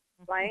കഴിയുമ്പോൾ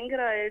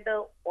ഭയങ്കരമായിട്ട്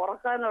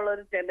ഉറക്കാനുള്ള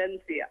ഒരു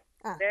ടെൻഡൻസിയാ.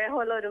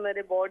 ദേഹമെല്ലാം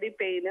ഒരുമാതിരി ബോഡി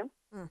പെയിനും.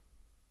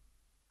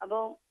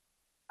 അപ്പോൾ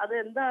അത്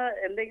എന്താ,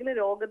 എന്തെങ്കിലും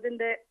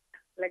രോഗത്തിന്റെ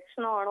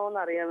ലക്ഷണമാണോ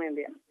എന്ന് അറിയാൻ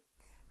വേണ്ടിയാ.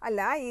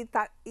 അല്ല,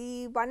 ഈ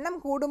വണ്ണം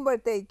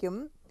കൂടുമ്പോഴത്തേക്കും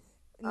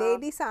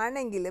ലേഡീസ്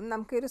ആണെങ്കിലും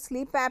നമുക്കൊരു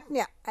സ്ലീപ്പ്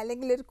ആപ്നിയ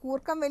അല്ലെങ്കിൽ ഒരു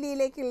കൂർക്കം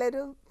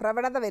വലിയിലേക്കുള്ളൊരു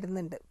പ്രവണത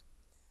വരുന്നുണ്ട്.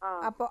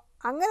 അപ്പോൾ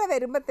അങ്ങനെ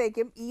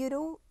വരുമ്പോഴത്തേക്കും ഈ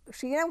ഒരു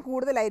ക്ഷീണം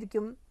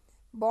കൂടുതലായിരിക്കും,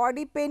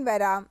 ബോഡി പെയിൻ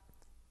വരാം,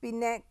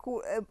 പിന്നെ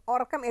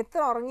ഉറക്കം എത്ര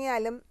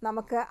ഉറങ്ങിയാലും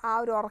നമുക്ക് ആ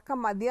ഒരു ഉറക്കം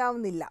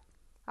മതിയാവുന്നില്ല.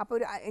 അപ്പോൾ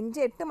ഒരു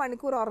 5-8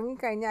 മണിക്കൂർ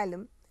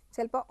ഉറങ്ങിക്കഴിഞ്ഞാലും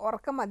ചിലപ്പോൾ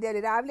ഉറക്കം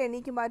മതിയാവില്ല, രാവിലെ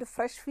എണീക്കുമ്പോൾ ആ ഒരു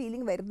ഫ്രഷ്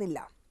ഫീലിംഗ് വരുന്നില്ല.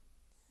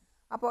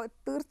 അപ്പോൾ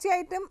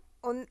തീർച്ചയായിട്ടും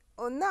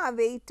ഒന്ന് ആ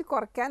വെയിറ്റ്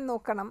കുറയ്ക്കാൻ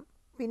നോക്കണം.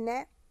 പിന്നെ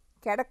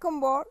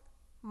കിടക്കുമ്പോൾ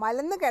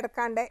മലന്ന്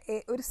കിടക്കാണ്ട്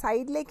ഒരു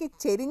സൈഡിലേക്ക്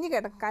ചെരിഞ്ഞ്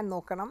കിടക്കാൻ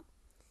നോക്കണം.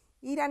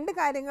 ഈ 2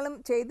 കാര്യങ്ങളും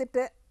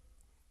ചെയ്തിട്ട്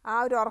ആ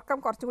ഒരു ഉറക്കം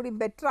കുറച്ചും കൂടി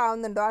ബെറ്റർ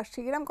ആവുന്നുണ്ടോ, ആ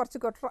ക്ഷീണം കുറച്ച്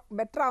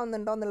ബെറ്റർ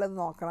ആവുന്നുണ്ടോ എന്നുള്ളത്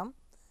നോക്കണം.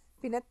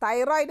 പിന്നെ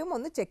തൈറോയിഡും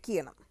ഒന്ന് ചെക്ക്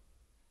ചെയ്യണം.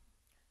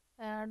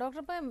 ഡോക്ടർ,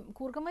 ഇപ്പം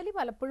കൂർക്കമ്പലി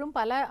പലപ്പോഴും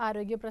പല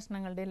ആരോഗ്യ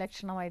പ്രശ്നങ്ങളുടെയും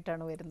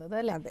ലക്ഷണമായിട്ടാണ് വരുന്നത്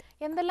അല്ലേ?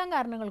 എന്തെല്ലാം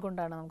കാരണങ്ങൾ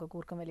കൊണ്ടാണ് നമുക്ക്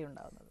കൂർക്കമ്പലി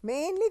ഉണ്ടാകുന്നത്?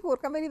 മെയിൻലി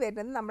കൂർക്കമ്പലി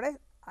വരുന്നത് നമ്മുടെ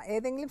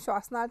ഏതെങ്കിലും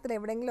ശ്വാസനാളത്തിൽ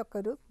എവിടെയെങ്കിലുമൊക്കെ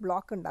ഒരു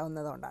ബ്ലോക്ക്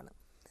ഉണ്ടാകുന്നതുകൊണ്ടാണ്.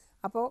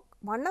 അപ്പോൾ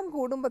വണ്ണം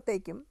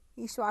കൂടുമ്പോഴത്തേക്കും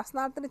ഈ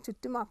ശ്വാസനാളത്തിന്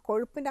ചുറ്റും ആ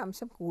കൊഴുപ്പിൻ്റെ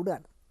അംശം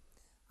കൂടുകയാണ്.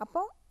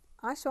 അപ്പോൾ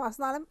ആ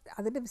ശ്വാസനാളം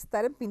അതിൻ്റെ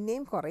വിസ്താരം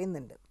പിന്നെയും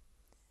കുറയുന്നുണ്ട്.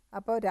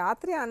 അപ്പോൾ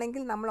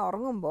രാത്രിയാണെങ്കിൽ നമ്മൾ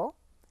ഉറങ്ങുമ്പോൾ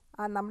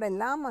നമ്മുടെ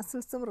എല്ലാ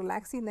മസിൽസും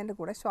റിലാക്സ് ചെയ്യുന്നതിൻ്റെ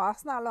കൂടെ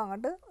ശ്വാസനാളം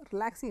അങ്ങോട്ട്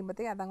റിലാക്സ്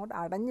ചെയ്യുമ്പോഴത്തേക്കും അതങ്ങോട്ട്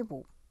അടഞ്ഞു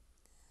പോവും.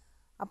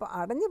 അപ്പോൾ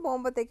അടഞ്ഞു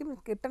പോകുമ്പോഴത്തേക്കും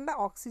കിട്ടേണ്ട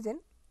ഓക്സിജൻ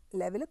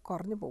ലെവൽ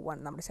കുറഞ്ഞു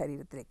പോവുകയാണ് നമ്മുടെ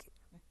ശരീരത്തിലേക്ക്.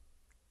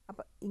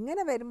 അപ്പോൾ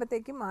ഇങ്ങനെ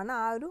വരുമ്പോഴത്തേക്കും ആണ്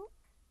ആ ഒരു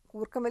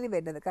കൂർക്കമ്പലി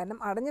വരുന്നത്. കാരണം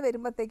അടഞ്ഞു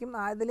വരുമ്പോഴത്തേക്കും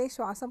അതിലെ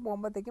ശ്വാസം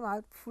പോകുമ്പോഴത്തേക്കും ആ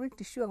ഫുൾ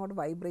ടിഷ്യൂ അങ്ങോട്ട്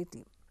വൈബ്രേറ്റ്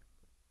ചെയ്യും.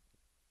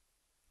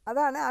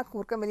 അതാണ് ആ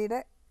കൂർക്കമ്പലിയുടെ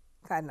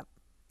കാരണം.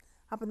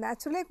 അപ്പോൾ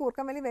നാച്ചുറലി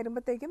കൂർക്കമ്പലി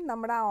വരുമ്പോഴത്തേക്കും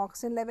നമ്മുടെ ആ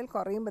ഓക്സിജൻ ലെവൽ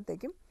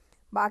കുറയുമ്പോഴത്തേക്കും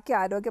ബാക്കി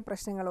ആരോഗ്യ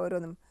പ്രശ്നങ്ങൾ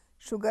ഓരോന്നും,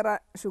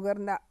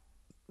 ഷുഗറിൻ്റെ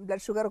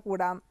ബ്ലഡ് ഷുഗർ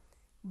കൂടാം,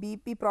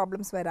 BP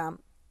പ്രോബ്ലംസ് വരാം,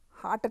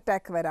 ഹാർട്ട്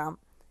അറ്റാക്ക് വരാം.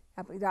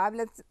 അപ്പോൾ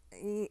രാവിലെ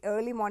ഈ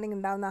ഏർലി മോർണിംഗ്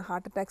ഉണ്ടാകുന്ന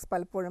ഹാർട്ട് അറ്റാക്സ്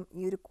പലപ്പോഴും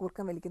ഈ ഒരു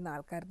കൂർക്കം വലിക്കുന്ന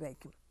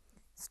ആൾക്കാരിലായിരിക്കും.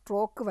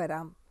 സ്ട്രോക്ക്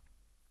വരാം.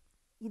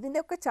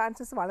 ഇതിൻ്റെയൊക്കെ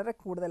ചാൻസസ് വളരെ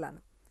കൂടുതലാണ്.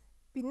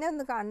 പിന്നെ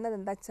ഒന്ന് കാണുന്നത്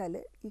എന്താ വെച്ചാൽ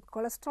ഈ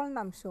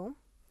കൊളസ്ട്രോളിൻ്റെ അംശവും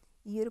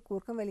ഈ ഒരു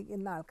കൂർക്കം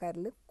വലിക്കുന്ന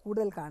ആൾക്കാരിൽ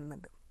കൂടുതൽ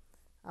കാണുന്നുണ്ട്.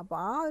 അപ്പോൾ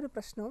ആ ഒരു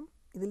പ്രശ്നവും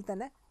ഇതിൽ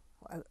തന്നെ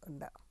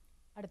ഉണ്ട്.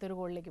 അടുത്തൊരു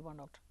കോളിലേക്ക് പോകാം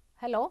ഡോക്ടർ.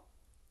 ഹലോ.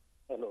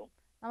 ഹലോ,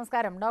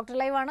 നമസ്കാരം. ഡോക്ടർ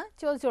ലൈവ് ആണ്,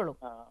 ചോദിച്ചോളൂ.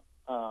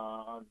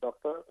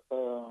 ഡോക്ടർ,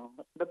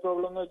 എന്റെ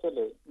പ്രോബ്ലം എന്ന്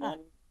വെച്ചാല് ഞാൻ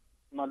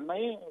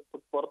നന്നായി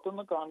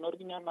പുറത്തുനിന്ന്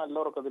കാണുന്നവർക്ക് ഞാൻ നല്ല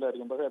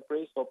ഉറക്കത്തിലായിരിക്കും, പക്ഷെ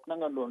എപ്പോഴും സ്വപ്നം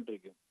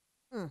കണ്ടുകൊണ്ടിരിക്കും.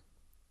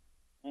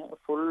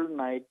 ഫുൾ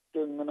നൈറ്റ്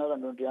ഇങ്ങനെ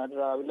കണ്ടുകൊണ്ടിരിക്കും. ഞാൻ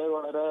രാവിലെ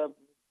വളരെ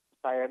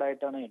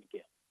ടയർഡായിട്ടാണ്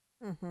എനിക്ക്.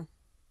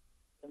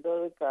 എന്താ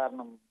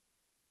കാരണം?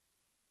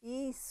 ഈ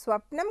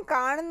സ്വപ്നം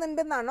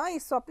കാണുന്നുണ്ടെന്നാണോ? ഈ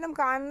സ്വപ്നം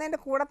കാണുന്നതിന്റെ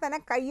കൂടെ തന്നെ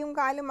കൈയും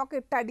കാലും ഒക്കെ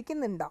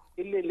ഇട്ടടിക്കുന്നുണ്ടോ?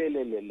 ഇല്ല ഇല്ല ഇല്ല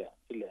ഇല്ല ഇല്ല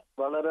ഇല്ല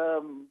വളരെ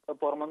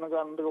പുറമെന്ന്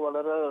കാണുന്നത്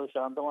വളരെ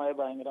ശാന്തമായ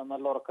ഭയങ്കര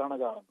നല്ല ഉറക്കാണ്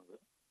കാണുന്നത്.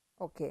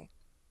 ഓക്കെ.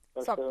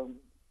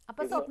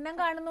 അപ്പൊ സ്വപ്നം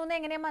കാണുന്നു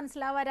എങ്ങനെയാ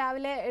മനസ്സിലാവാ?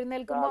 രാവിലെ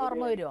എഴുന്നേൽക്കുമ്പോ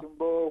ഓർമ്മ വരുമോ?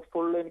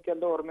 ഫുൾ എനിക്ക്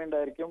എന്റെ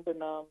ഓർമ്മയുണ്ടായിരിക്കും,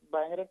 പിന്നെ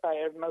ഭയങ്കര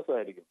ടയർഡ്നെസ്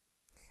ആയിരിക്കും.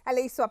 അല്ല,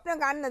 ഈ സ്വപ്നം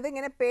കാണുന്നത്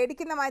ഇങ്ങനെ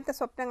പേടിക്കുന്ന മാറ്റ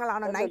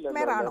സ്വപ്നങ്ങളാണോ? നൈറ്റ്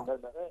മെയർ ആണോ?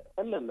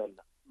 അല്ല അല്ല അല്ല,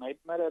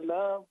 നൈറ്റ് മെയർ അല്ല,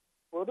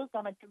 ഒരു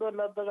കണക്റ്റഡും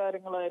അല്ലാത്ത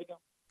കാര്യങ്ങളായിരിക്കും.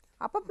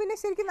 അപ്പൊ പിന്നെ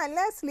ശരിക്കും നല്ല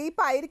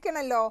സ്ലീപ്പ്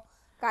ആയിരിക്കണല്ലോ.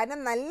 കാരണം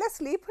നല്ല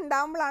സ്ലീപ്പ്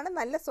ഉണ്ടാകുമ്പോഴാണ്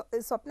നല്ല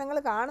സ്വപ്നങ്ങൾ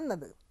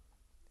കാണുന്നത്.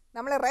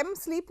 നമ്മൾ REM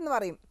സ്ലീപ്പ് എന്ന്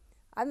പറയും.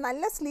 അത്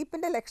നല്ല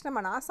സ്ലീപ്പിന്റെ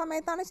ലക്ഷണമാണ്. ആ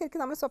സമയത്താണ്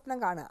ശരിക്കും നമ്മൾ സ്വപ്നം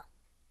കാണുക.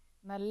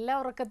 നല്ല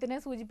ഉറക്കത്തിനെ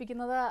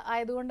സൂചിപ്പിക്കുന്നത്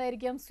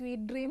ആയതുകൊണ്ടായിരിക്കാം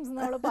സ്വീറ്റ് ഡ്രീംസ്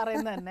നമ്മൾ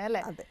പറയുന്നത് തന്നെ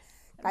അല്ലേ? അതെ,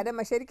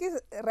 കാരണം ശരിക്കും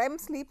REM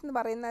സ്ലീപ്പ് എന്ന്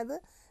പറയുന്നത്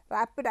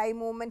റാപ്പിഡ് ഐ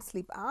മൂവ്മെന്റ്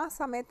സ്ലീപ്പ്. ആ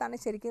സമയത്താണ്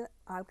ശരിക്കും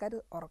ആൾക്കാർ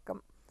ഉറക്കം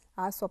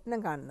ആ സ്വപ്നം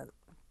കാണുന്നത്.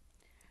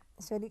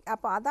 ശരി.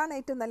 അപ്പോൾ അതാണ്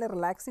ഏറ്റവും നല്ല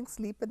റിലാക്സിങ്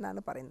സ്ലീപ്പ് എന്നാണ്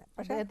പറയുന്നത്.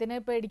 പക്ഷേ അദ്ദേഹത്തിന്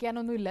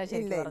പേടിക്കാനൊന്നും ഇല്ല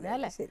ശരിക്കും പറഞ്ഞാൽ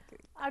അല്ലേ?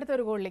 ശരിക്കും.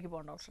 അടുത്തൊരു കോളിലേക്ക്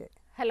പോകണ്ടോ?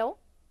 ഹലോ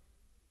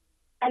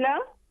ഹലോ,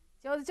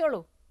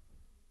 ചോദിച്ചോളൂ.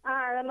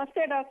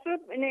 നമസ്തേ ഡോക്ടർ.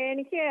 പിന്നെ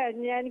എനിക്ക്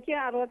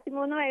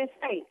 63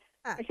 വയസ്സായി.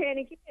 പക്ഷെ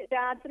എനിക്ക്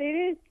രാത്രിയിൽ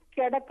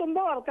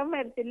കിടക്കുമ്പോ ഉറക്കം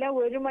വരത്തില്ല.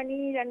 1 മണി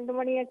 2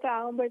 മണിയൊക്കെ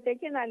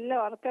ആകുമ്പോഴത്തേക്ക് നല്ല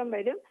ഉറക്കം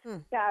വരും.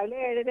 രാവിലെ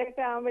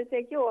 7:30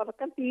 ആകുമ്പോഴത്തേക്ക്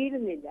ഉറക്കം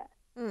തീരുന്നില്ല.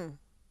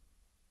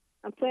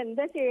 അപ്പൊ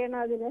എന്താ ചെയ്യണം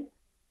അതിന്?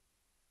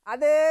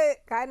 അത്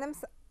കാരണം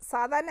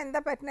സാധാരണ എന്താ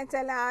പറ്റുന്ന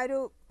വെച്ചാൽ ആ ഒരു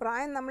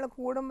പ്രായം നമ്മൾ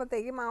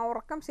കൂടുമ്പോഴത്തേക്കും ആ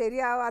ഉറക്കം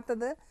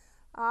ശരിയാവാത്തത്,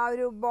 ആ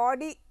ഒരു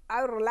ബോഡി ആ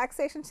ഒരു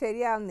റിലാക്സേഷൻ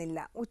ശരിയാവുന്നില്ല.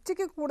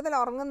 ഉച്ചയ്ക്ക് കൂടുതൽ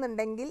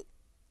ഉറങ്ങുന്നുണ്ടെങ്കിൽ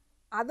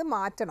അത്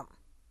മാറ്റണം.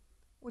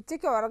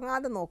 ഉച്ചയ്ക്ക്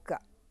ഉറങ്ങാതെ നോക്കുക.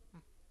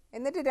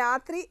 എന്നിട്ട്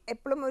രാത്രി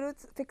എപ്പോഴും ഒരു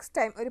ഫിക്സ്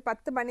ടൈം, ഒരു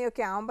 10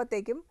 മണിയൊക്കെ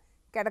ആകുമ്പോഴത്തേക്കും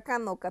കിടക്കാൻ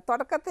നോക്കുക.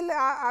 തുടക്കത്തിൽ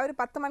ആ ഒരു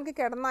 10 മണിക്ക്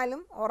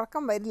കിടന്നാലും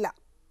ഉറക്കം വരില്ല.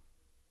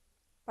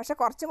 പക്ഷെ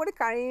കുറച്ചും കൂടി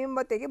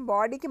കഴിയുമ്പോഴത്തേക്കും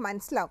ബോഡിക്ക്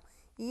മനസ്സിലാവും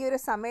ഈ ഒരു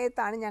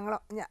സമയത്താണ് ഞങ്ങൾ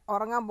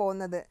ഉറങ്ങാൻ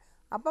പോകുന്നത്.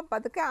 അപ്പം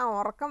പതുക്കെ ആ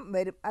ഉറക്കം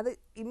വരും. അത്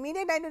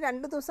ഇമ്മീഡിയറ്റ് ആയിട്ട്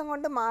 2 ദിവസം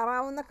കൊണ്ട്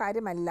മാറാവുന്ന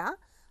കാര്യമല്ല.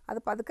 അത്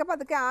പതുക്കെ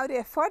പതുക്കെ ആ ഒരു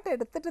എഫേർട്ട്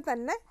എടുത്തിട്ട്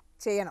തന്നെ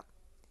ചെയ്യണം.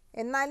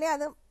 എന്നാലേ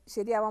അത്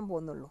ശരിയാവാൻ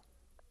പോകുന്നുള്ളൂ.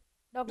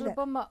 ഡോക്ടർ,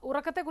 ഇപ്പം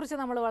ഉറക്കത്തെക്കുറിച്ച്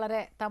നമ്മൾ വളരെ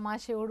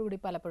തമാശയോടുകൂടി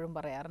പലപ്പോഴും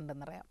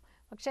പറയാറുണ്ടെന്നറിയാം.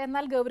 പക്ഷേ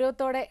എന്നാൽ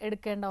ഗൗരവത്തോടെ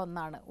എടുക്കേണ്ട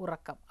ഒന്നാണ്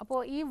ഉറക്കം. അപ്പോൾ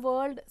ഈ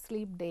വേൾഡ്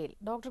സ്ലീപ്പ് ഡേയിൽ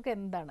ഡോക്ടർക്ക്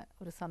എന്താണ്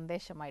ഒരു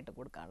സന്ദേശമായിട്ട്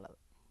കൊടുക്കാനുള്ളത്?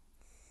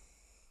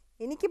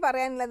 എനിക്ക്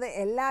പറയാനുള്ളത്,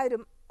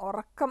 എല്ലാവരും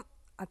ഉറക്കം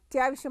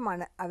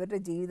അത്യാവശ്യമാണ് അവരുടെ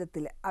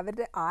ജീവിതത്തിൽ.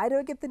 അവരുടെ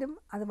ആരോഗ്യത്തിനും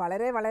അത്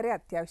വളരെ വളരെ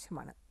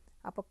അത്യാവശ്യമാണ്.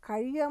 അപ്പോൾ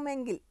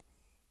കഴിയുമെങ്കിൽ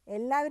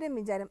എല്ലാവരും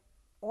വിചാരം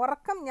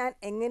ഉറക്കം ഞാൻ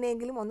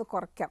എങ്ങനെയെങ്കിലും ഒന്ന്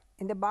കുറയ്ക്കാം,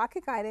 എൻ്റെ ബാക്കി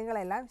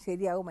കാര്യങ്ങളെല്ലാം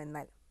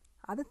ശരിയാവുമെന്നാൽ.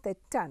 അത്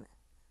തെറ്റാണ്.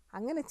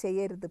 അങ്ങനെ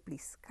ചെയ്യരുത്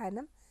പ്ലീസ്.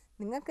 കാരണം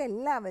നിങ്ങൾക്ക്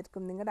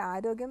എല്ലാവർക്കും നിങ്ങളുടെ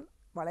ആരോഗ്യം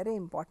വളരെ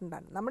ഇമ്പോർട്ടൻ്റ്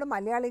ആണ്. നമ്മുടെ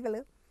മലയാളികൾ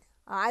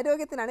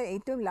ആരോഗ്യത്തിനാണ്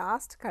ഏറ്റവും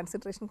ലാസ്റ്റ്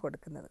കൺസിഡറേഷൻ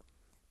കൊടുക്കുന്നത്.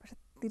 പക്ഷെ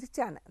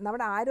തിരിച്ചാണ്,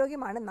 നമ്മുടെ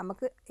ആരോഗ്യമാണ്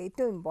നമുക്ക്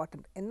ഏറ്റവും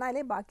ഇമ്പോർട്ടൻറ്റ്.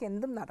 എന്നാലേ ബാക്കി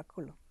എന്തും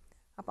നടക്കുള്ളൂ.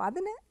 അപ്പോൾ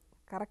അതിന്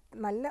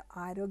നല്ല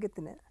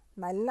ആരോഗ്യത്തിന്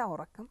നല്ല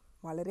ഉറക്കം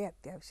വളരെ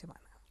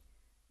അത്യാവശ്യമാണ്.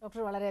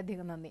 ഡോക്ടർ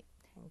വളരെയധികം നന്ദി.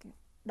 Thank you.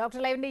 ഡോക്ടർ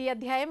ലൈവിൻ്റെ ഈ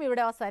അധ്യായം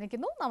ഇവിടെ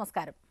അവസാനിക്കുന്നു.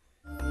 നമസ്കാരം.